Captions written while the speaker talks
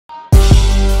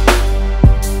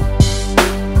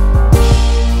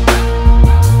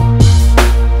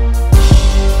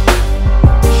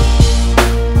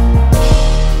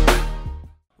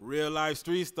Reallyfe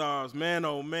Street Stars, man,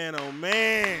 oh man, oh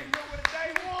man.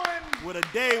 With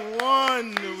a day one.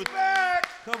 With a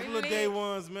couple of day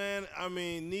ones, man. I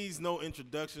mean, needs no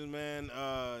introduction, man.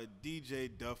 DJ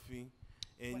Duffey.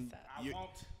 And I want.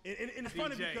 And it's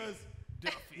funny because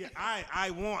Duffey,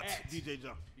 I want DJ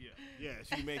Duffey. Yeah,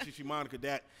 she made sure she monikered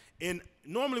that. And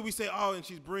normally we say, oh, and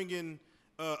she's bringing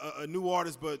a new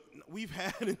artist, but we've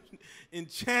had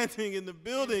Enchanting in the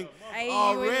building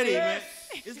already, man.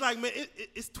 It's like, man,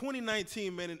 it's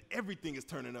 2019, man, and everything is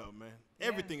turning up, man.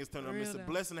 Everything is turning up. It's a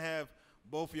blessing to have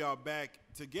both of y'all back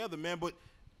together, man. But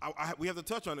we have to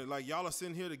touch on it. Like, y'all are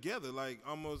sitting here together, like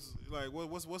almost like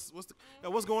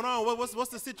what's going on?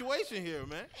 What's the situation here,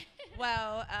 man?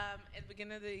 Well, at the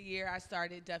beginning of the year, I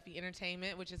started Duffey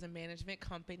Entertainment, which is a management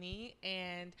company,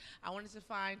 and I wanted to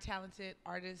find talented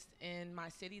artists in my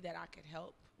city that I could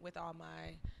help with all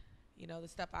my, the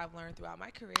stuff I've learned throughout my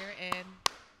career. And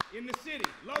in the city,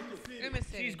 local. In the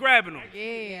city. She's grabbing them.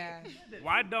 Yeah.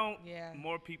 Why don't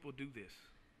more people do this?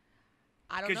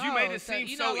 I don't know. Because you made it seem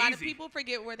so a lot easy. of people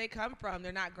forget where they come from.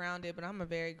 They're not grounded, but I'm a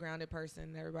very grounded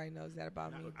person. Everybody knows that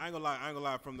about me. I ain't gonna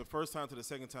lie. From the first time to the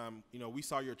second time, we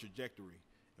saw your trajectory,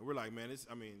 and we're like, man,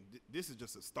 this is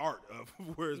just a start of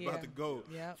where it's about to go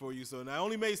for you. So now it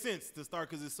only made sense to start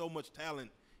because there's so much talent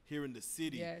here in the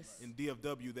city, in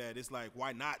DFW, that it's like,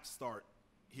 why not start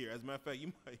here? As a matter of fact,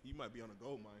 you might be on a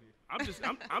gold mine here.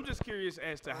 I'm just curious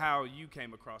as to how you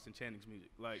came across Enchanting's music.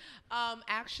 Like,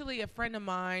 actually, a friend of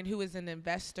mine who is an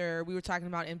investor, we were talking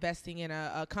about investing in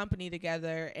a company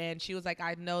together, and she was like,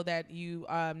 I know that you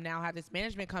now have this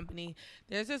management company.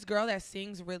 There's this girl that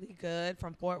sings really good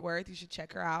from Fort Worth. You should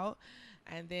check her out.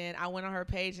 And then I went on her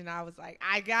page, and I was like,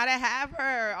 I gotta have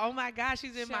her. Oh my gosh,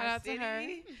 she's in my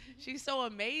city. She's so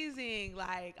amazing.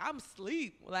 Like, I'm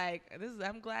asleep. Like,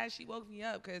 I'm glad she woke me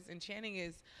up, because Enchanting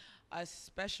is a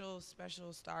special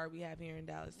star we have here in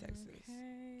Dallas, Texas.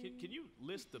 Okay. Can you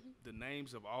list the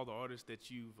names of all the artists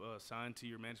that you've signed to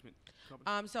your management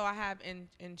company? So I have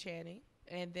Enchanting,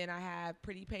 and then I have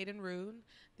Pretty Paid and Rude.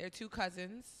 They're two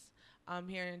cousins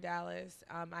here in Dallas.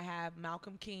 I have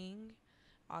Malcolm King,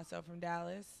 also from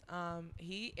Dallas.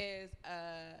 He is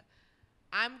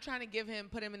I'm trying to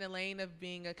put him in the lane of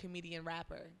being a comedian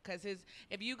rapper, because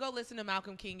if you go listen to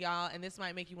Malcolm King, y'all, and this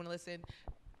might make you want to listen,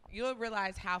 you'll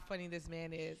realize how funny this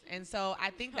man is. And so I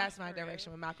think that's my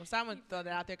direction with Malcolm. So I'm going to throw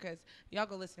that out there, because y'all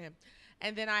go listen to him.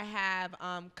 And then I have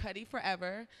Cuddy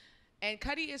Forever. And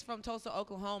Cuddy is from Tulsa,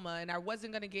 Oklahoma, and I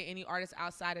wasn't going to get any artists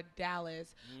outside of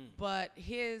Dallas, but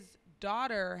his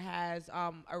daughter has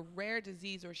a rare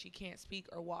disease where she can't speak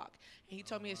or walk. And he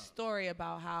told me a story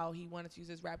about how he wanted to use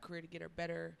his rap career to get her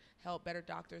better help, better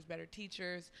doctors, better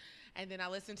teachers. And then I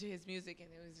listened to his music, and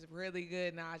it was really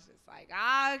good. And I was just like,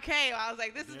 okay. I was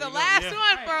like, this is the last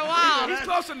one for a while. He's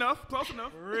close enough. For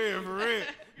real.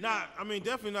 Nah,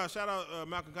 definitely not. Shout out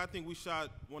Malcolm. I think we shot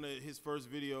one of his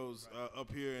first videos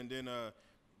up here, and then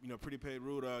Pretty Paid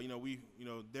Rude,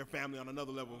 their family on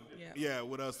another level,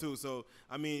 with us too. So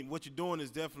what you're doing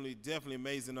is definitely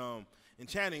amazing.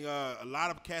 Enchanting, a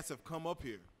lot of cats have come up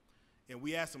here, and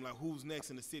we asked them, like, who's next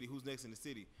in the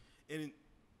city? And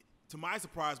to my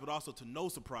surprise, but also to no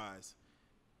surprise,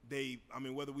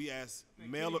 whether we ask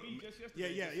male,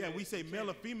 we say male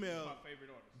or female,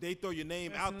 they throw your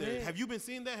name out there. Have you been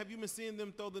seeing that? Have you been seeing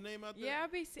them throw the name out there? Yeah,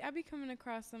 I be coming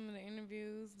across some of the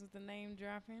interviews with the name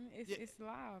dropping. It's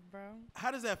live, bro.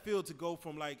 How does that feel to go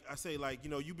from, like, I say, like,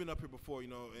 you've been up here before,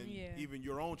 and even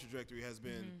your own trajectory has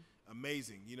been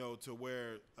amazing, to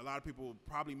where a lot of people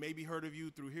probably maybe heard of you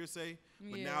through hearsay,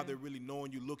 but now they're really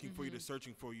knowing you, looking for you, they're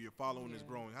searching for you, your following is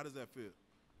growing. How does that feel?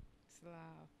 It's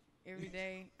live. Every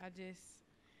day, I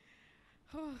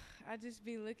just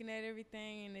be looking at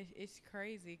everything, and it's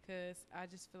crazy, because I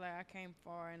just feel like I came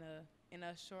far in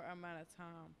a short amount of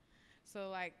time. So,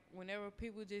 like, whenever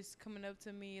people just coming up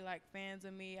to me, like, fans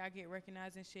of me, I get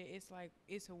recognized and shit, it's like,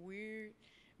 it's weird,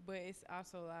 but it's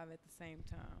also live at the same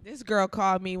time. This girl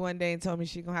called me one day and told me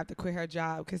she's going to have to quit her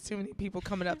job because too many people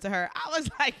coming up to her. I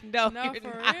was like, no, for not.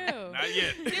 real. Not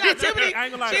yet.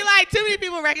 Too many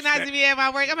people recognizing me at my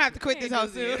work. I'm going to have to quit this whole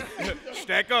soon.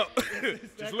 Stack up.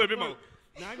 Just a little bit more.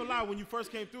 Now, I ain't gonna lie, when you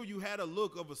first came through, you had a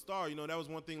look of a star. That was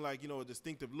one thing, like, a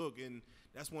distinctive look. And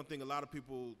that's one thing a lot of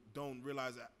people don't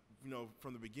realize,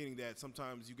 from the beginning, that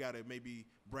sometimes you gotta maybe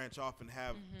branch off and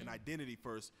have an identity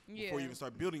first before you even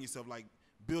start building yourself, like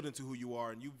build into who you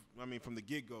are. And from the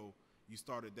get-go, you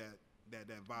started that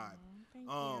vibe. Thank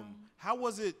you. How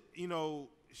was it,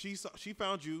 she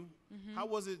found you. How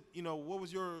was it, what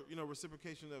was your,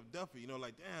 reciprocation of Duffey?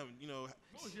 Like, damn,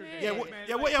 what was your day?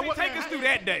 Take us through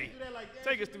that day.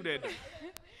 Take us through that day.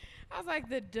 I was like,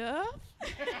 the Duff?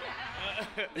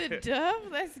 The Duff?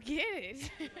 Let's get it.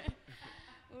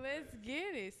 Let's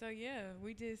get it. So, yeah,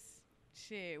 we just,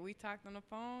 we talked on the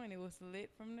phone, and it was lit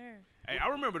from there. Hey, I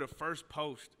remember the first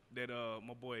post that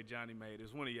my boy Johnny made. It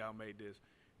was one of y'all made this.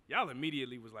 Y'all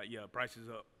immediately was like, yeah, price is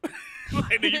up.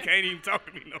 Like, you can't even talk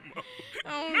to me no more.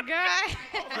 Oh, God.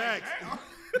 Facts.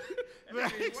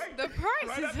 The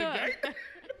price is up.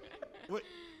 What?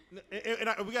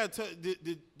 And we got to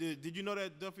did you know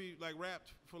that Duffey like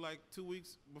rapped for like 2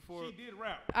 weeks before? She did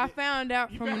rap. I found out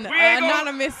from an gonna-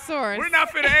 anonymous source. We're not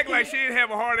finna act like she didn't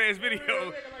have a hard-ass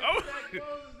video.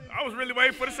 I was really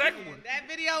waiting for the second one. That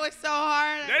video was so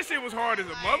hard. That shit was hard as a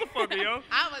motherfucker, yo.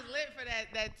 I was lit for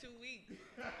that 2 weeks.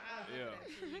 Yeah.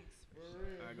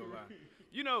 I ain't gonna lie.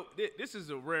 You know, this is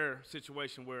a rare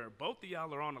situation where both of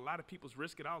y'all are on a lot of people's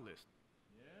risk it all list.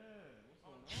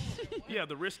 Yeah,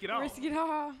 the risk it all. Risk it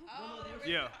all.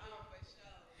 Yeah.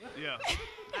 Yeah.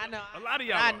 I know. A lot of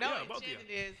y'all. I know. Yeah, both of y'all.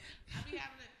 Enchanting is.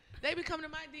 They be coming to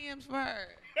my DMs for her.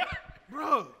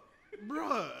 Bruh.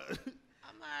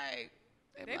 I'm like.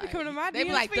 They be coming to my They be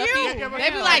DMs like for Duffey. you. They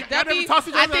be like Y'all never Duffey. toss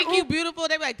each I other think that you oop? beautiful.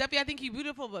 They be like Duffey. I think you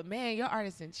beautiful, but man, your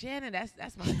artist Enchanting. That's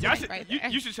my type right there.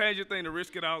 You should change your thing to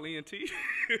risk it all ENT.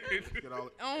 Oh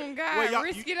God, Wait, y'all-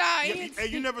 risk it all. Hey,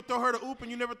 you never throw her the oop,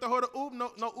 and you never throw her the oop. No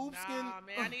oop skin. Nah,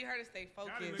 man, I need her to stay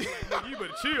focused. You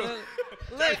better chill.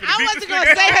 Look, I wasn't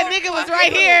gonna say her nigga was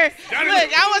right here. Look,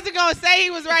 I wasn't gonna say he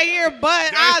was right here,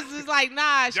 but I was just like,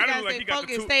 nah, she Johnny gotta look like stay he got the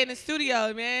focused, two- stay in the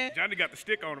studio, man. Johnny got the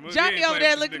stick on him. Johnny over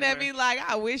there looking at me like,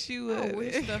 I wish you would. I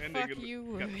wish the That fuck nigga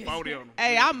you got the would. 40 on him.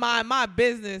 Hey, I mind my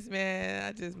business, man.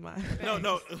 I just mind.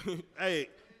 No. Hey,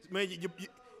 man,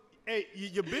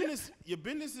 your business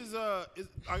is I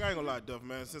ain't gonna lie, Duff,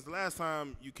 man. Since the last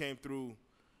time you came through,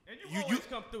 And you always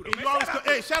come through. and you always come.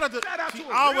 Hey, shout out to she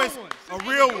a always real one. a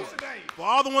real one. For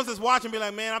all the ones that's watching, be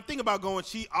like, man, I'm thinking about going.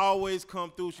 She always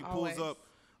come through. She pulls Always. up.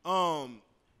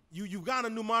 You got a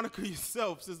new moniker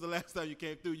yourself since the last time you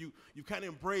came through. You kind of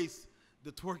embraced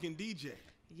the twerking DJ.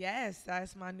 Yes,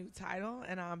 that's my new title,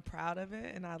 and I'm proud of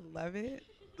it, and I love it.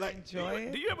 Like, Enjoy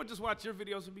it. Do you ever just watch your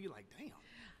videos and be like, damn?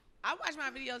 I watch my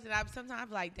videos, and I sometimes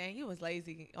be like, dang, you was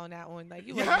lazy on that one. Like,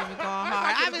 you wasn't even going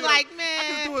hard. I be like,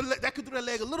 man. I could do that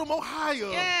leg a little more higher.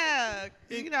 Yeah.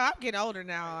 You know, I'm getting older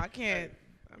now. I can't.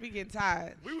 I be getting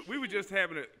tired. We were just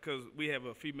having it because we have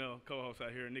a female co-host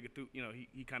out here, and nigga threw, you know,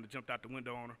 he kind of jumped out the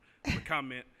window on her with a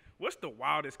comment. What's the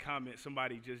wildest comment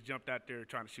somebody just jumped out there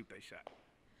trying to shoot their shot?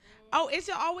 Oh, it's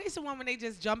always the one when they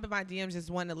just jump in my DMs, just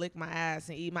wanting to lick my ass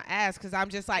and eat my ass, because I'm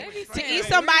just like, They be to saying eat weird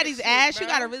somebody's shit, ass, bro.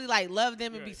 you gotta really like love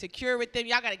them and be Right. secure with them.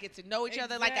 Y'all gotta get to know each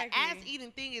other. Like the ass Exactly.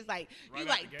 eating thing is like Right you out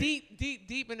like the gate.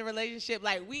 deep in the relationship.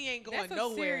 Like we ain't going That's some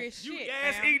nowhere. serious You shit.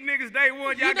 ass fam. eating niggas day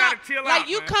one, y'all You know, gotta chill like out.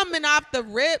 you man. coming off the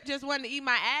rip, just wanting to eat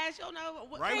my ass. You know,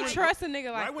 Right Can't when- trust a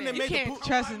nigga like right when that. they you made the can't poop-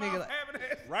 trust a nigga.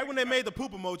 Like, Right when they made the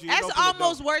poop emoji. it that's opened the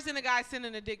almost door. worse than the guy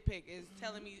sending a dick pic is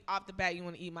telling me off the bat you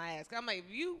want to eat my ass. 'Cause I'm like, if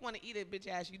you want to eat a bitch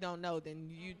ass you don't know, then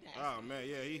you nasty. Oh man,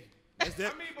 yeah, that's,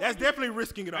 but that's definitely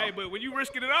risking it all. Hey, but when you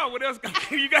risking it all, what else?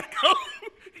 You gotta go.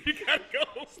 You gotta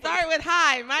go. Start with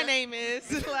hi. My name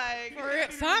is like. For real,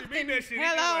 Mean something. that shit.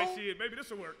 Hello. Like, shit, maybe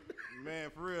this will work. Man,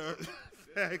 for real.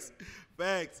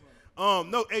 Facts.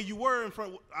 No, hey, you were in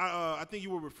front. I think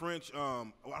you were with French. I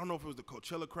don't know if it was the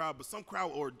Coachella crowd, but some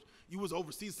crowd, or you was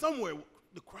overseas somewhere.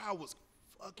 The crowd was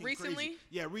fucking Recently? crazy.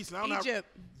 Yeah, recently. I don't Egypt.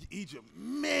 Know Egypt,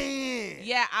 man.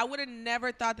 Yeah, I would have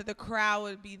never thought that the crowd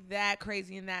would be that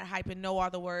crazy and that hype and know all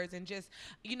the words. And just,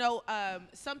 you know,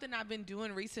 something I've been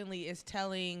doing recently is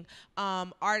telling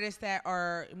artists that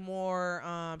are more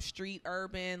street,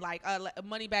 urban, like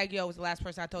Moneybagg Yo was the last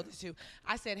person I told this to.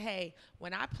 I said, hey,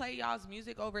 when I play y'all's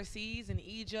music overseas in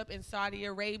Egypt and Saudi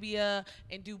Arabia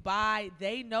and Dubai,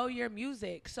 they know your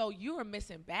music. So you are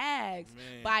missing bags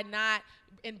Man. by not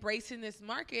embracing this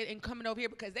market and coming over here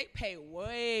because they pay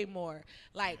way more,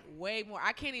 like way more.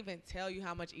 I can't even tell you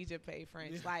how much Egypt paid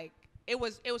French. Yeah. Like it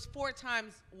was 4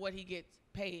 times what he gets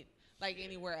paid like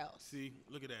anywhere else. See,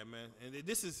 look at that, man. And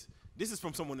this is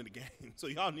from someone in the game, so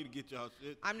y'all need to get y'all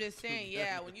shit. I'm just saying,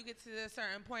 yeah, when you get to a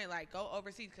certain point, like go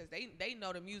overseas because they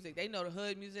know the music, they know the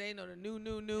hood music, they know the new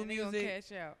And they gonna music.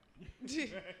 cash out.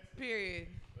 Period.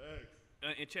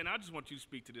 And Chen, I just want you to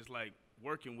speak to this, like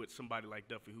working with somebody like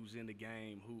Duffey who's in the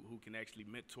game, who can actually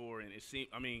mentor. And it seems,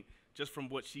 I mean, just from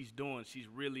what she's doing, she's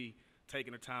really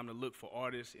taking the time to look for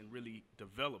artists and really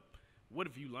develop. What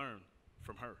have you learned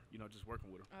from her? You know, just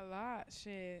working with her. A lot,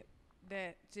 shit.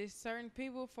 That just certain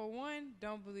people, for one,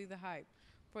 don't believe the hype.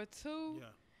 For two, Yeah.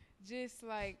 just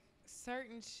like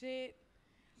certain shit,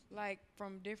 like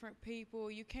from different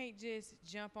people, you can't just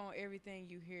jump on everything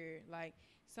you hear. Like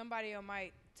somebody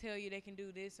might tell you they can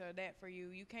do this or that for you.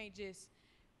 You can't just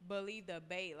believe the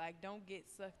bait. Like, don't get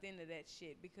sucked into that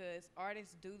shit, because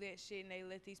artists do that shit and they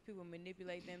let these people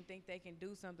manipulate them, think they can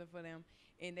do something for them,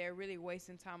 and they're really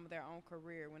wasting time of their own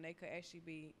career when they could actually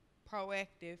be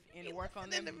proactive and work on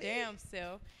them damn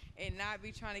self and not be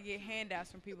trying to get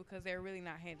handouts from people, because they're really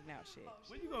not handing out shit.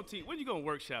 When you gonna teach? When you gonna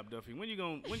workshop, Duffey? When you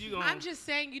gonna? I'm just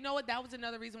saying, you know what? That was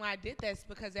another reason why I did this,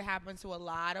 because it happens to a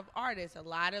lot of artists. A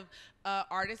lot of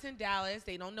artists in Dallas,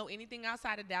 they don't know anything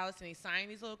outside of Dallas, and they sign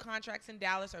these little contracts in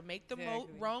Dallas or make the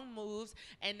wrong moves,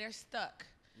 and they're stuck.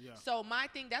 Yeah. So my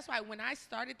thing, that's why when I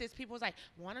started this, people was like,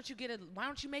 why don't you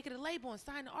make it a label and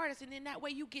sign the artist, and then that way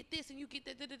you get this and you get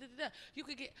you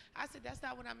could get. I said, that's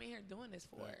not what I'm in here doing this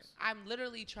for. Yes. I'm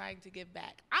literally trying to give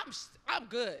back. I'm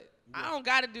good. Yeah. I don't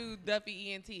got to do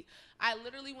Duffey ENT. I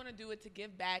literally want to do it to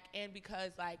give back, and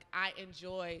because like I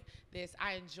enjoy this.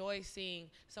 I enjoy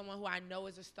seeing someone who I know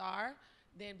is a star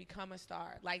then become a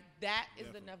star. Like that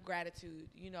is enough gratitude,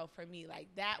 you know, for me. Like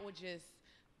that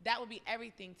would be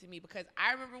everything to me, because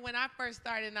I remember when I first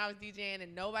started and I was DJing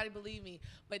and nobody believed me.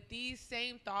 But these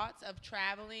same thoughts of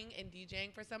traveling and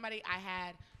DJing for somebody I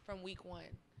had from week one.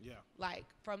 Yeah. Like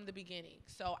from the beginning.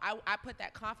 So I put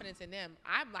that confidence in them.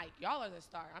 I'm like, y'all are the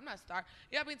star. I'm not a star.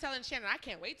 Y'all been telling Shannon, I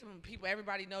can't wait till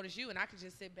everybody notice you and I can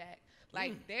just sit back.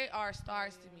 Like they are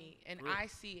stars to me, and I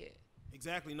see it.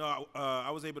 Exactly. No, I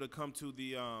was able to come to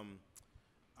the,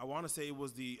 I want to say it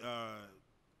was the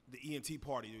ENT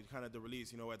party, kind of the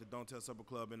release, you know, at the Don't Tell Supper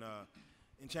Club in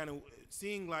Enchanting.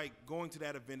 Seeing like going to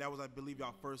that event, that was I believe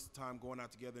y'all first time going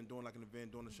out together and doing like an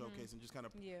event, doing a showcase, and just kind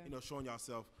of you know showing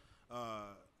yourself.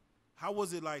 How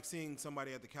was it like seeing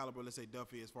somebody at the caliber, let's say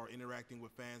Duffey, as far as interacting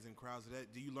with fans and crowds?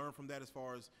 Do you learn from that as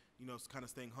far as you know, kind of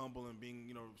staying humble and being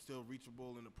still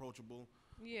reachable and approachable?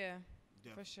 Yeah,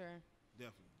 for sure.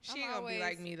 Definitely. She ain't gonna be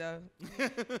like me though.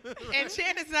 And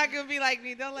Shannon's not gonna be like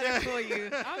me. Don't let her fool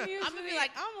you. I'm gonna be like,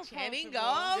 Channing,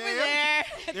 go over there.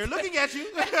 They're looking at you.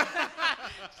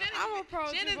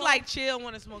 Shannon's like chill,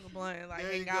 want to smoke a blunt, like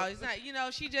hang out. It's not, you know,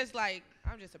 she just like,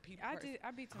 I'm just a people person. I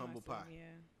be telling humble myself, pie.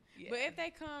 Yeah. But if they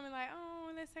come and like,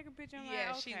 oh, let's take a picture, I'm like,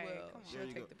 okay, she will. Come on.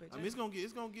 She'll take the picture. I mean, it's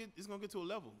gonna get to a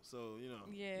level. So you know.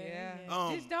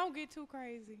 Yeah. Just don't get too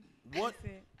crazy. What?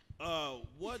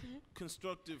 What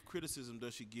constructive criticism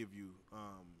does she give you,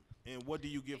 and what do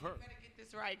you give her? You better get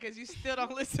this right, because you still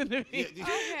don't listen to me.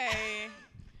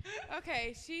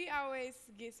 Okay, she always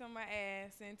gets on my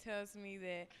ass and tells me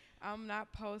that I'm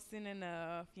not posting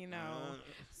enough, you know.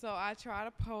 So I try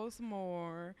to post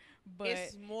more, but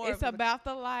it's about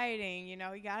the lighting, you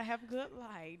know. You gotta have good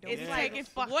light. Don't be taking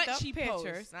fucked up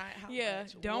pictures.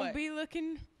 Don't be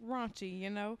looking raunchy, you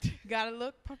know. Gotta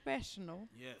look professional.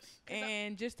 Yes.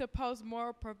 And just to post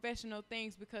more professional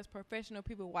things, because professional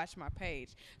people watch my page.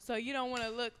 So you don't want to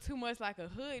look too much like a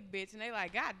hood bitch, and they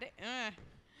like, God damn.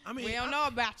 I mean, we don't know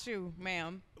about you,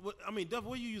 ma'am. I mean, Duff,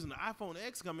 what are you using, the iPhone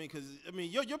X? I mean, because I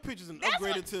mean, your pictures are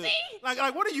upgraded to like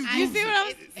what are you using? You see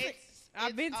what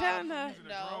I've been telling her.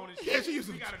 No, she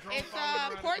using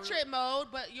it's portrait mode,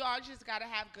 but you all just gotta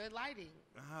have good lighting.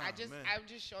 I'm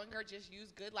just showing her just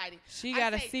use good lighting. She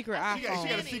got a secret iPhone. She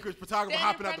got a secret photographer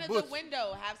hopping out the bush. In front of the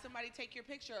window, have somebody take your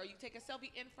picture, or you take a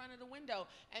selfie in front of the window.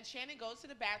 And Shannon goes to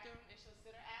the bathroom and she'll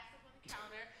sit her ass up on the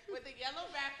counter with the yellow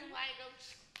bathroom light and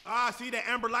go. See, that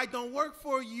amber light don't work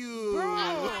for you.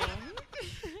 Bro.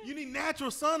 You need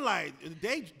natural sunlight,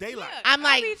 daylight. Look, I'm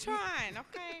like, I'll be trying,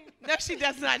 okay? No, she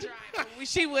does not try.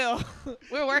 She will.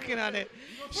 We're working on it.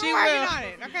 We're working on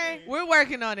it, okay? We're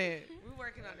working on it.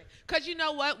 Because you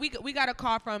know what? We got a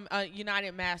call from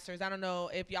United Masters. I don't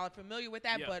know if y'all are familiar with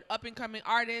that, but up-and-coming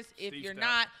artists, if you're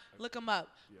not, look them up.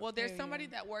 Yeah. Well, there's somebody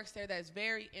that works there that's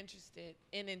very interested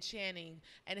in Enchanting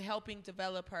and helping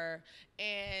develop her.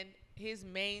 And his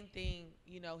main thing,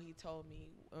 you know, he told me,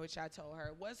 which I told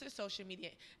her, was her social media.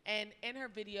 And in her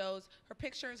videos, her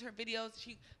pictures, her videos,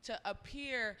 to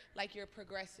appear like you're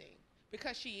progressing,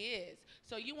 because she is.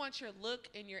 So you want your look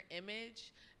and your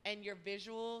image and your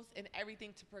visuals and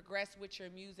everything to progress with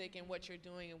your music and what you're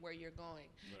doing and where you're going.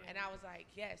 Right. And I was like,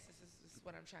 yes, this is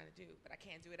what I'm trying to do. But I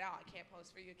can't do it all. I can't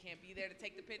post for you. I can't be there to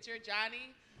take the picture.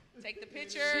 Johnny, take the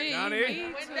picture. Johnny.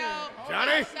 Window.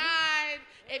 Johnny. Outside.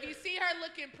 If you see her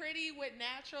looking pretty with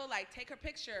natural, like take her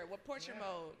picture with portrait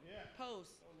mode. Yeah. Post.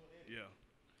 Yeah.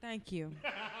 Thank you.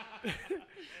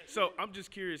 So I'm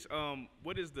just curious,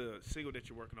 what is the single that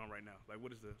you're working on right now? Like,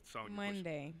 what is the song you're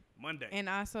Monday. Pushing? Monday. And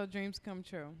also Dreams Come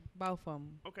True. Both of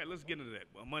them. Okay, let's get into that.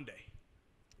 Well, Monday.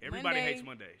 Everybody hates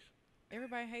Mondays.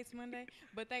 Everybody hates Monday,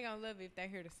 but they gonna love it if they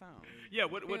hear the song. Yeah,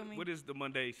 what is the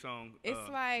Monday song? It's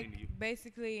like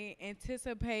basically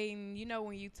anticipating, you know,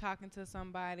 when you talking to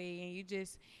somebody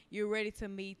and you're ready to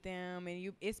meet them,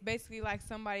 and it's basically like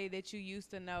somebody that you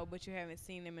used to know but you haven't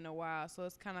seen them in a while. So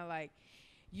it's kind of like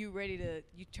you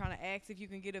trying to ask if you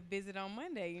can get a visit on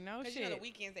Monday, you know? Because shit. You know the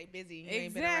weekends they busy. You exactly.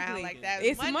 ain't been around like that.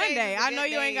 It's Monday. I know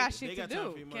you ain't got They shit got to time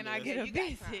do. for you Can Monday. I get a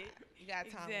visit? You got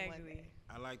time on Monday.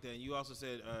 I like that. And you also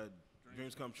said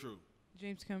dreams come true.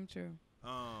 Dreams come true.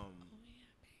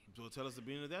 So tell us the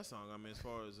beginning of that song. I mean, as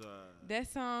far as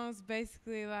that song's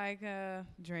basically like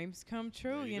dreams come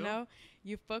true. You know,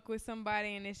 you fuck with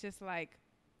somebody and it's just like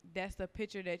that's the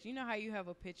picture that you know how you have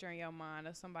a picture in your mind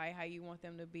of somebody how you want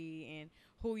them to be and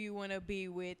who you want to be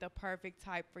with, the perfect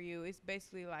type for you. It's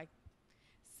basically like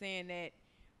saying that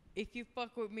if you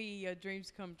fuck with me, your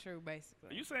dreams come true.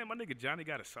 Basically. Are you saying my nigga Johnny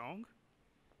got a song?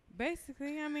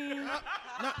 Basically, I mean.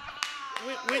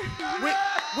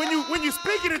 When you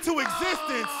speak it into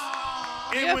existence,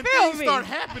 and you when things start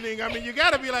happening, I mean, you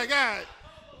gotta be like, God.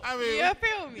 I mean, you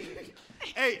feel me?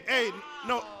 Hey,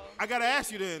 no, I gotta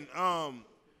ask you then.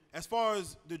 As far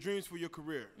as the dreams for your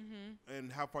career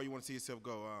and how far you want to see yourself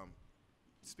go,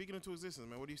 speaking into existence,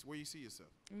 man, where you see yourself?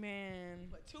 Man,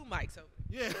 but 2 mics over.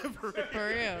 Yeah, for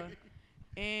real.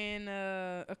 In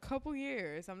a couple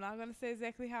years, I'm not gonna say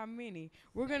exactly how many.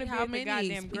 We're gonna be at the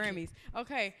goddamn Grammys.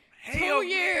 Okay, 2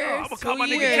 years. I'm gonna call my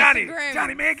nigga Johnny.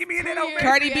 Johnny, man, give me in that old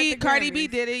Cardi B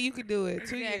did it. You could do it.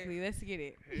 2 years. Exactly. Let's get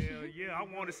it. Hell yeah, I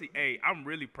want to see. Hey, I'm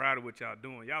really proud of what y'all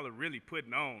doing. Y'all are really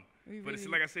putting on. But it's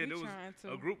like I said, there was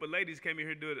a group of ladies came in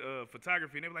here doing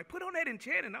photography, and they were like, "Put on that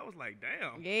Enchanting." I was like,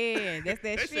 "Damn." Yeah, that's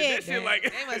that shit. That shit like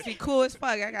they must be cool as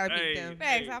fuck. I gotta meet them.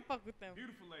 Thanks, I fuck with them.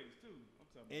 Beautiful ladies too.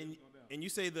 And you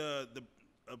say the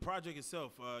project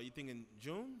itself, you thinking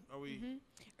June? Are we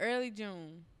early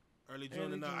June? Early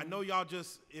June. And I know y'all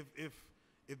just if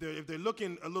they're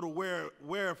looking a little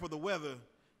wary for the weather,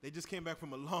 they just came back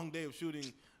from a long day of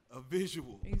shooting a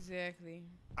visual. Exactly.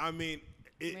 I mean.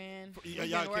 Man,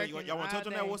 y'all want to touch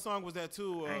on that? What song was that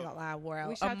too? I ain't gonna lie, wore out.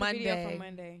 We shot the video for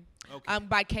Monday. Okay.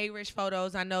 By K Rich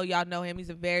Photos. I know y'all know him.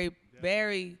 He's a very,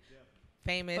 very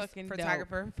famous fucking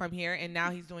photographer dope. from here, and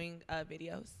now he's doing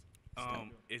videos.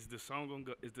 Is the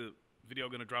the video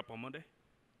gonna drop on Monday?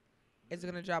 Is it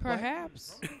gonna drop?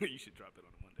 Perhaps. You should drop it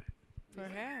on Monday.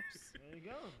 Perhaps. There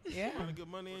you go. Yeah. Trying to get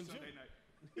money in Sunday night.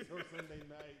 Sunday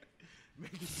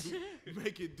night.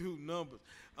 Make it do numbers.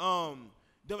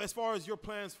 As far as your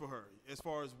plans for her, as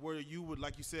far as where you would,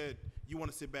 like you said, you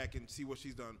want to sit back and see what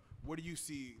she's done. Where do you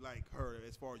see like her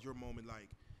as far as your moment? Like,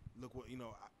 look what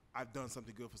I've done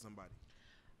something good for somebody.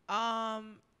 I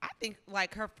think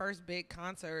like her first big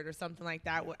concert or something like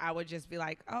that. I would just be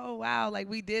like, oh wow, like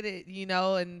we did it,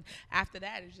 And after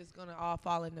that, it's just gonna all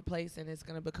fall into place and it's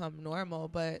gonna become normal.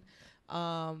 But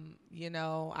I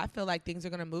feel like things are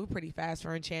gonna move pretty fast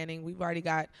for Enchanting. We've already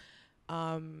got.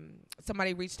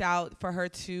 Somebody reached out for her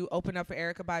to open up for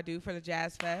Erykah Badu for the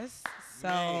Jazz Fest.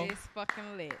 So it's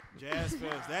fucking lit. Jazz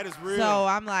Fest, that is real. So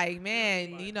I'm like,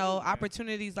 man,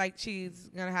 opportunities like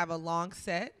she's gonna have a long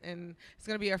set, and it's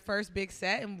gonna be her first big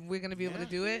set, and we're gonna be able to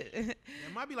do it. It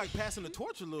might be like passing the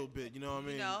torch a little bit, you know what I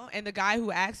mean? And the guy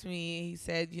who asked me, he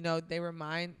said, she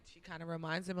kind of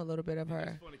reminds him a little bit of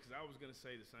her. It's funny because I was gonna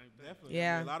say the same thing. Definitely.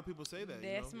 Yeah. I mean, a lot of people say that.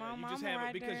 That's my you mama just have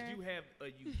right because there. you have a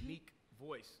unique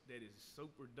voice that is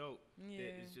super dope. Yeah.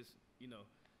 That is just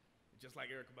just like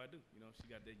Erykah Badu. She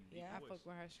got that unique I voice. fuck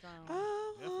with her strong.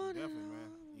 Definitely, man.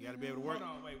 You got to be able to work.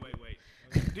 Hold on, wait.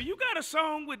 Do you got a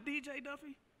song with DJ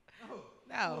Duffey?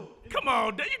 No. Come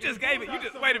on, you just gave it. You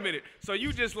just wait a minute. So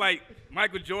you just like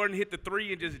Michael Jordan hit the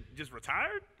 3 and just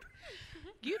retired?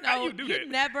 How you do that? You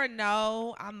never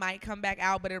know. I might come back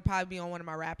out, but it'll probably be on one of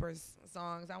my rappers'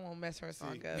 songs. I won't mess her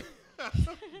song up.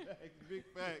 Big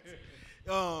facts.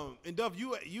 And Duff,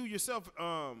 you yourself,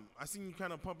 I seen you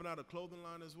kind of pumping out a clothing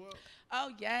line as well.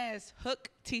 Oh yes,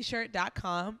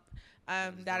 HookT-shirt.com.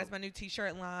 That is my new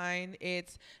T-shirt line.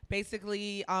 It's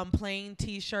basically plain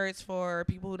T-shirts for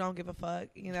people who don't give a fuck,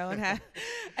 And have,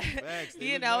 Facts,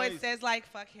 it says like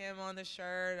 "fuck him" on the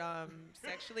shirt.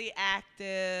 Sexually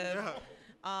active.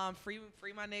 Yeah. Free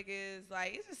my niggas.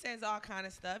 Like it just says all kind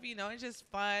of stuff. It's just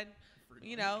fun.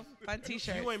 Fun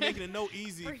T-shirt. You ain't making it no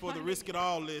easy for the risk it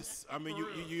all list. I mean,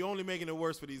 you only making it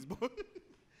worse for these boys.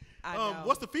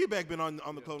 What's the feedback been on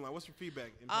the clothing line? What's your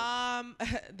feedback?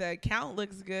 The account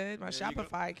looks good. My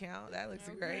Shopify account, that looks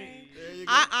great. There you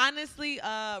go. I honestly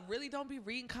really don't be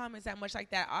reading comments that much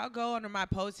like that. I'll go under my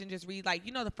post and just read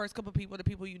the first couple people, the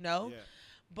people you know. Yeah.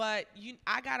 But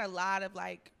I got a lot of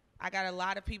I got a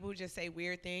lot of people who just say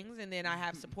weird things, and then I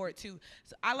have support too.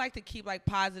 So I like to keep like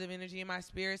positive energy in my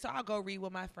spirit. So I'll go read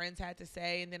what my friends had to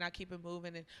say, and then I keep it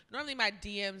moving. And normally my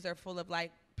DMs are full of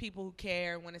like people who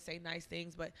care and want to say nice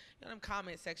things, but you know, them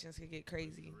comment sections can get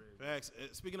crazy. Facts.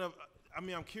 Speaking of, I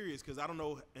mean, I'm curious because I don't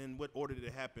know in what order did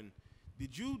it happen.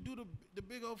 Did you do the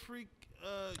Big Old Freak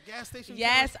gas station?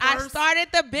 Yes, challenge first? I started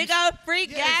the Big Old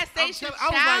Freak gas station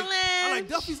challenge. I'm like,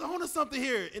 Duffy's on to something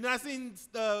here. And I seen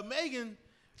Megan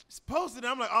posted it.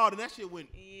 I'm like, oh, then that shit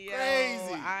went crazy.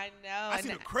 I know. I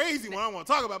seen a crazy one I want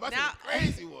to talk about, but I seen a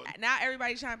crazy one. Now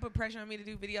everybody's trying to put pressure on me to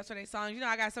do videos for their songs. You know,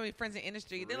 I got so many friends in the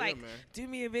industry. They're like, man. do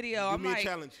me a video. Do me a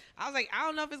challenge. I was like, I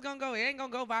don't know if it's going to go. It ain't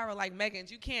going to go viral like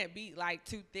Megan's. You can't beat like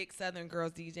two thick Southern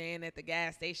girls DJing at the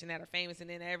gas station that are famous and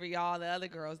then all the other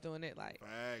girls doing it. Like,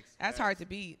 that's hard to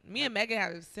beat. Me and Megan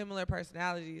have similar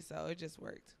personalities, so it just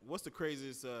worked. What's the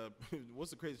craziest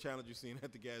challenge you've seen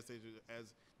at the gas station?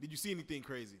 Did you see anything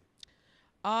crazy?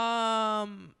 No,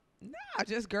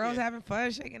 just girls having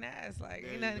fun, shaking ass. Like,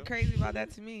 ain't nothing crazy about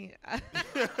that to me.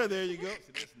 There you go.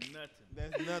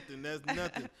 That's nothing. That's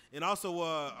nothing. And also,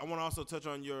 I want to also touch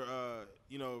on your,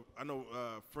 I know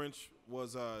French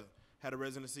had a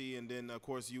residency, and then of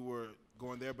course you were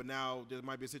going there, but now there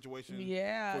might be a situation for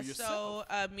yourself.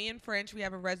 So me and French, we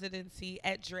have a residency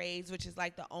at Dre's, which is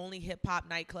like the only hip hop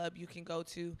nightclub you can go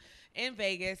to in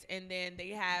Vegas, and then they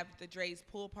have the Dre's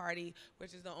pool party,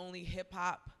 which is the only hip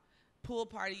hop pool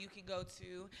party you can go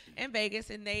to in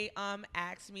Vegas, and they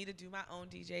asked me to do my own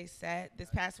DJ set this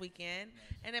past weekend.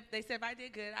 And if they said if I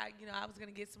did good, I was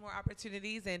gonna get some more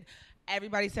opportunities, and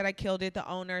everybody said I killed it. The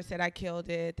owner said I killed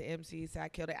it. The MC said I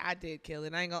killed it. I did kill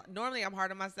it. I ain't gonna, normally I'm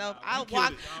hard on myself. I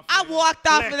walked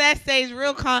off of that stage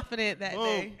real confident that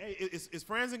day. Hey, is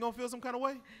Franzen gonna feel some kind of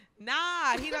way?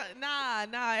 Nah, he don't.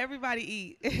 Nah. Everybody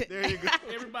eat. There you go.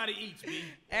 Everybody eats, B.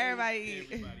 Everybody eat.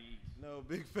 Everybody eats. No,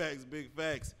 big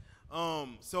facts.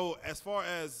 So as far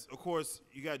as, of course,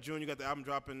 you got June, you got the album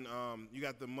dropping, you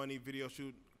got the Money video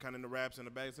shoot, kind of in the wraps in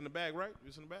the bag. It's in the bag, right?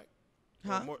 It's in the bag.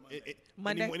 Huh?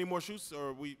 Monday. Any more shoots,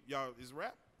 or y'all is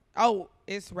wrap? Oh,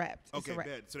 it's wrapped. Okay,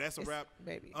 bad. So that's a wrap,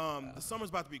 baby. The summer's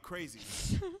about to be crazy.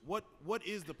 What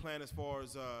is the plan as far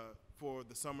as for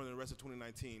the summer and the rest of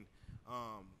 2019?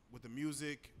 With the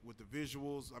music, with the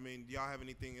visuals. I mean, do y'all have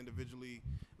anything individually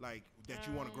like that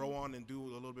you want to grow on and do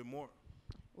a little bit more?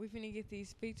 We finna get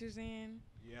these features in.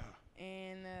 Yeah.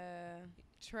 And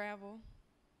travel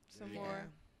some more.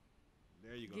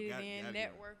 There you go. Get it in,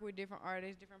 network with different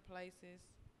artists, different places.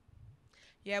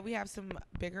 Yeah, we have some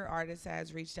bigger artists that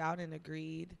has reached out and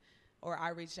agreed, or I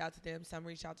reached out to them. Some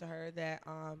reached out to her that,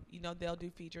 they'll do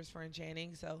features for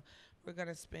Enchanting. So we're going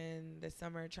to spend the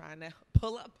summer trying to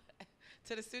pull up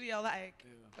to the studio like,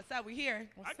 what's up? We here.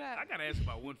 What's up? I got to ask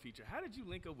about one feature. How did you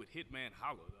link up with Hitman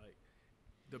Hollow? Like,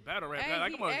 the battle rap guy. Hey,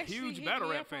 Like, I'm a huge battle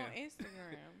rap fan. On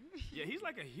Instagram. Yeah, he's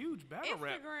like a huge battle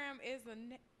rap. Instagram is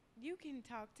you can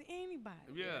talk to anybody.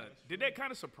 Yeah. Did that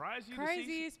kind of surprise you?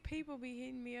 Craziest people be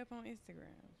hitting me up on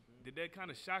Instagram. Did that kind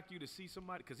of shock you to see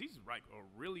somebody? Because he's like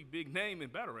a really big name in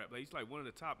battle rap. Like, he's like one of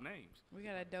the top names. We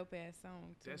got a dope ass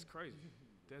song too. That's crazy.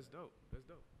 That's dope.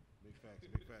 Big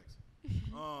facts.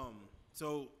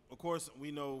 So of course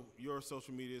we know your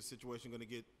social media situation going to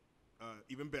get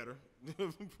even better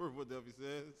for what Duffy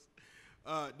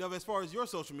says. Duffy, as far as your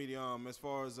social media, as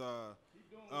far as I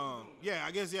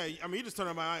guess I mean, you just turned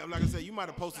on my eye. Like I said, you might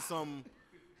have posted some,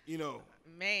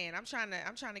 Man, I'm trying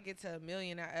to get to 1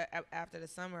 million after the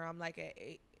summer. I'm like at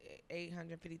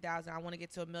 850,000. I want to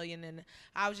get to 1 million, and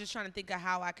I was just trying to think of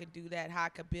how I could do that, how I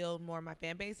could build more of my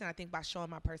fan base, and I think by showing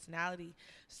my personality.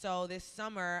 So this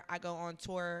summer I go on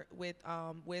tour with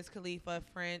Wiz Khalifa,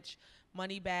 French,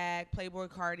 Moneybagg, Playboy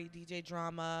Cardi, DJ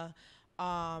Drama,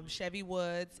 Chevy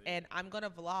Woods, and I'm gonna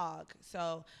vlog.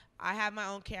 So I have my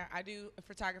own camera. I do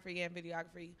photography and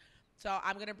videography. So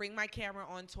I'm going to bring my camera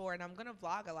on tour, and I'm going to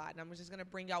vlog a lot. And I'm just going to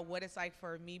bring y'all what it's like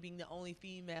for me being the only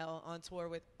female on tour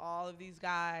with all of these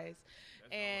guys.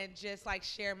 That's and awesome. Just, like,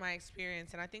 share my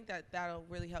experience. And I think that'll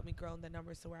really help me grow in the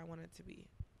numbers to where I want it to be.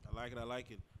 I like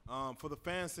it. For the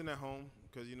fans sitting at home,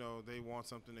 because, they want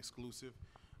something exclusive,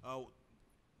 I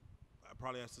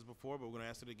probably asked this before, but we're going to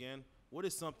ask it again. What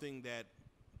is something that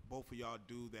both of y'all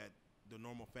do that the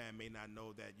normal fan may not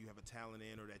know that you have a talent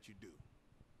in or that you do?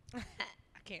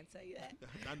 I can't tell you that.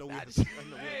 I know. I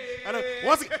know.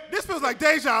 Once again, this feels like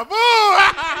deja vu.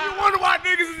 You wonder why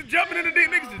niggas is jumping in the deep.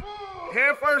 Niggas is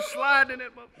head first sliding in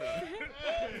that motherfucker.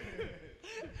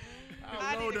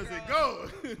 How low does it go?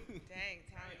 Dang,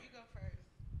 Tyler, you go first.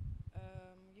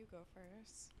 You go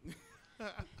first.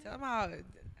 Tell them how.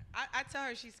 I tell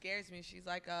her she scares me. She's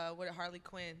like, what Harley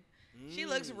Quinn. She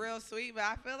looks real sweet, but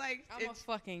I feel like I'm a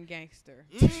fucking gangster.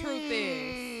 Truth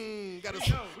is.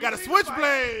 Got a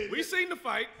switchblade. We seen the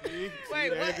fight. Wait,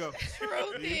 there what? you go.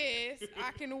 Truth is,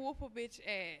 I can whoop a bitch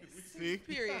ass. See?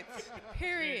 Period.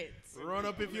 Period. Run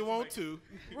up if you want to.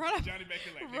 Run up, Johnny back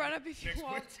there like, run up if you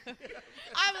want to.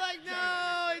 I'm like,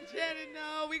 no, Janet,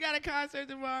 no. We got a concert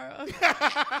tomorrow.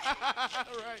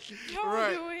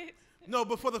 Don't do it. No,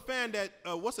 but for the fan that,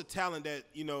 what's a talent that,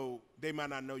 they might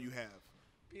not know you have?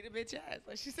 Beat a bitch ass,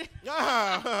 like she said.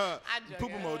 I joke.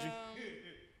 Poop emoji.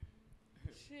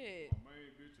 Shit. my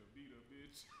main bitch a beat a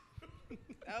bitch.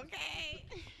 Okay.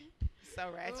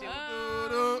 So ratchet.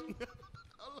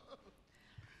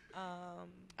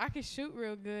 I can shoot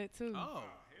real good too. Oh,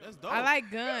 that's dope. I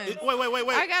like guns.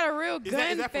 Wait. I got a real gun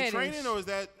Is that from fetish. training or is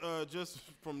that just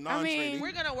from non-training?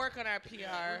 We're gonna work on our PR.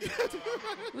 A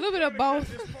little bit of both.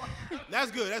 That's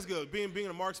good. That's good. Being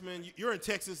a marksman, you're in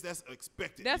Texas. That's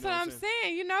expected. That's what I'm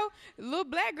saying. Little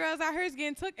black girls out here is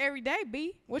getting took every day.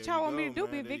 B. What y'all want me to do?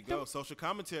 Be a There you victim? go. Social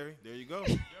commentary. There you go.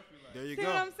 There you See go.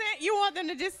 what I'm saying? You want them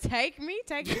to just take me,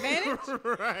 take advantage?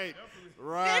 Right.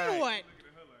 Then what?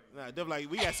 Nah, definitely.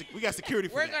 We got security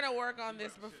for We're that. gonna work on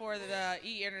this before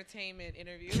the Entertainment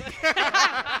interview.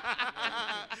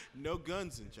 No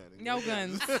guns in China. No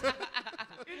guns.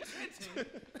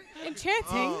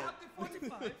 Enchanting.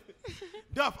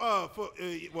 Duff, man,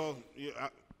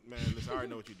 listen, I already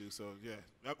know what you do, so yeah.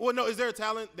 Well, no, is there a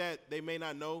talent that they may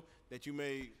not know that you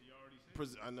may?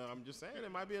 I know. I'm just saying,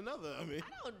 it might be another. I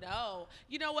don't know.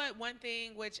 You know what? One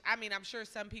thing, which I'm sure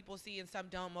some people see and some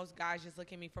don't. Most guys just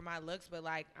look at me for my looks, but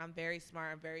like, I'm very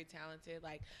smart. I'm very talented.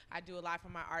 Like, I do a lot for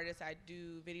my artists. I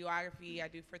do videography. I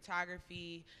do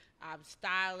photography. I'm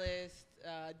stylist,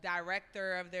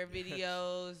 director of their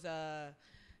videos,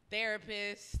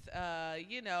 therapist.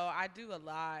 I do a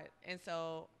lot, and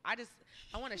so I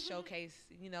want to showcase,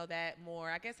 that more.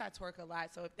 I guess I twerk a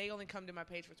lot, so if they only come to my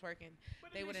page for twerking,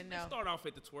 they wouldn't know. They start off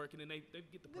at the twerking and they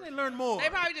get the. Then they learn more. They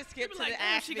probably just skip to like, the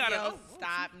ass videos, oh,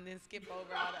 stop, and then skip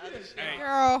over all the other shit. Hey,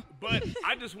 Girl. But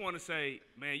I just want to say,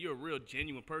 man, you're a real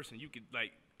genuine person. You could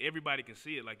everybody can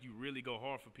see it. Like, you really go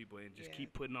hard for people and just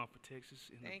keep putting on for Texas.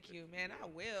 Thank you, man. I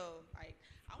will. I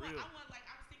was thinking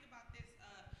about this.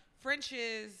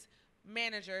 French's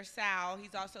manager, Sal,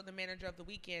 he's also the manager of The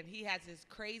Weeknd. He has this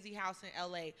crazy house in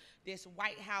LA, this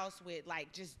white house with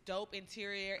just dope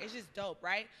interior. It's just dope,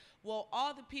 right? Well,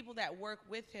 all the people that work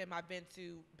with him, I've been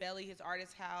to Belly, his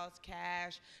artist house,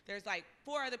 Cash. There's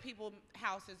 4 other people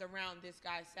houses around this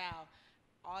guy, Sal.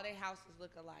 All their houses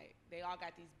look alike. They all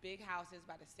got these big houses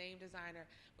by the same designer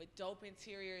with dope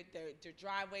interior. Their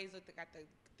driveways they got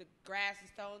the grass and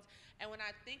stones. And when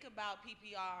I think about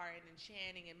PPR and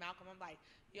Enchanting and Malcolm, I'm like,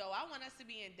 yo, I want us to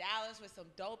be in Dallas with some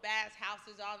dope ass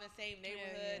houses all in the same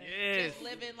neighborhood, just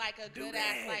living like a good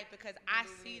ass life, because I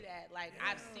see that.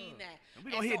 I've seen that. And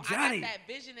we gonna hit so Johnny. I got that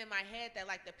vision in my head that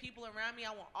the people around me,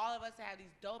 I want all of us to have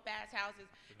these dope ass houses,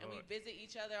 and we visit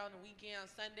each other on the weekend on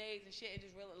Sundays and shit, and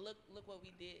just really look what we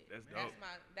did. That's dope.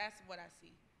 That's what I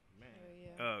see.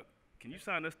 Man. Can you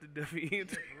sign us to Duffey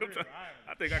ENT?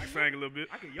 I think I can sing a little bit.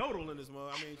 I can yodel in this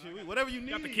mode. Shit, whatever you need.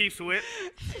 Got the Keith Sweat.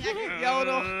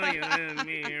 Yodel. You done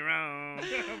me wrong.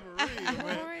 For real,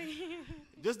 man.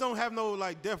 Just don't have no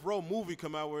Death Row movie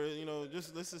come out where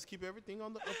let's just keep everything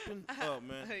on the up and up,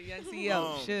 man. Young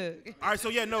CEO, should. All right,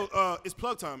 so it's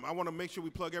plug time. I want to make sure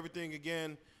we plug everything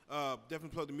again. Definitely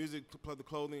plug the music, plug the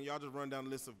clothing. Y'all just run down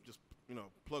the list of just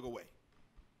plug away.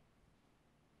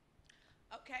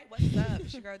 Okay, what's up?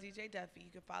 It's your girl DJ Duffey.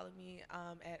 You can follow me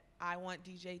at I Want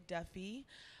DJ Duffey.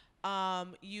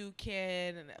 You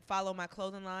can follow my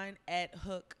clothing line at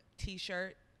Hook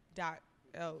T-shirt at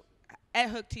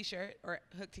Hook T-shirt or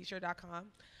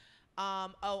HookT-shirt.com.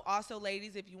 Also,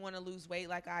 ladies, if you want to lose weight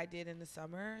like I did in the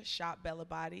summer, shop Bella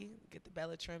Body. Get the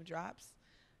Bella Trim drops.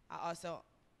 I also,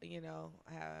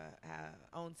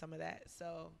 own some of that.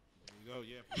 So There you go.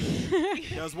 Yeah.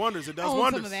 It does wonders. It does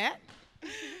wonders. Some of that.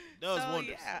 Does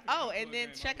wonders. Yeah. Oh, and then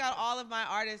check out all of my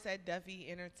artists at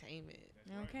Duffey Entertainment.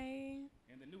 Okay.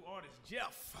 And the new artist,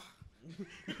 Jeff.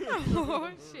 Oh,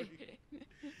 shit.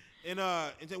 And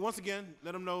once again,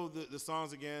 let them know the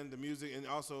songs again, the music, and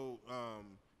also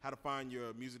how to find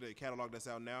your music catalog that's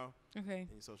out now. Okay.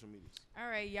 And your social medias. All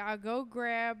right, y'all go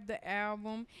grab the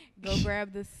album. Go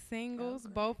grab the singles,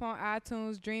 both on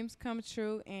iTunes, Dreams Come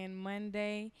True and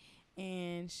Monday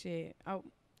and shit. Oh,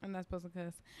 I'm not supposed to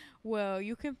cuss. Well,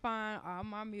 you can find all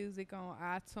my music on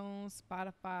iTunes,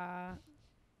 Spotify,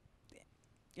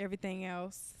 everything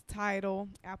else, Tidal,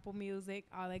 Apple Music,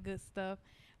 all that good stuff.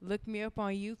 Look me up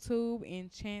on YouTube,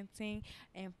 Enchanting,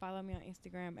 and follow me on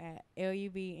Instagram at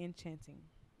LUV Enchanting.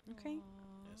 Okay?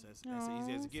 That's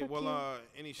easy as it get. Well,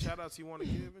 any shout outs you want to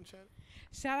give, Enchanting?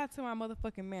 Shout out to my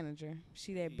motherfucking manager.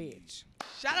 She that bitch.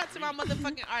 Shout out to my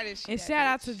motherfucking artist. And shout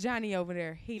out to Johnny over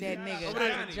there. He that nigga. Over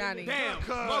there, Johnny. Damn,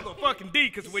 motherfucking D,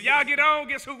 because when y'all get on,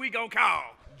 guess who we gonna call?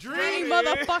 Dream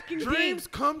motherfucking dreams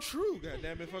come true.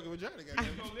 Goddamn it, fucking with Johnny. Goddamn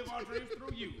it. We're gonna live our dreams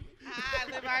through you.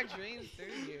 I live our dreams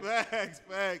through you.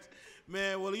 Facts.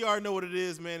 Man, well, you already know what it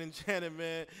is, man. Enchanted,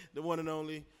 man. The one and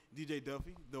only DJ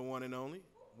Duffey, the one and only.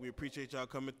 We appreciate y'all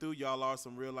coming through. Y'all are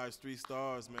some real life street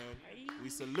stars, man. We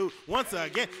salute. Once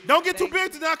again, don't get too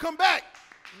big to not come back.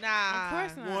 Nah. Of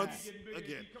course not. Once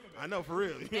again. I know, for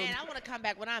real. Man, I want to come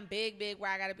back when I'm big, where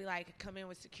I got to be like, come in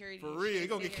with security. For real. You're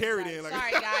going to get carried in. Like,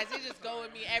 sorry, guys. You just go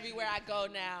with me everywhere I go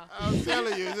now. I'm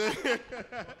telling you.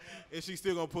 And she's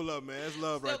still going to pull up, man. That's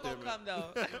love still right there, man. Still going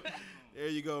to come, though. There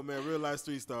you go, man. Real life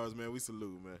street stars, man. We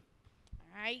salute, man.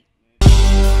 All right.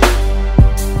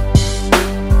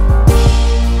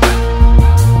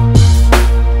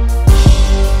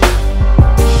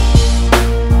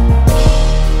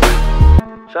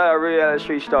 Shout out Reallyfe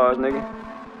Street Stars, nigga.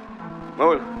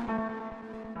 Move.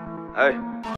 Hey.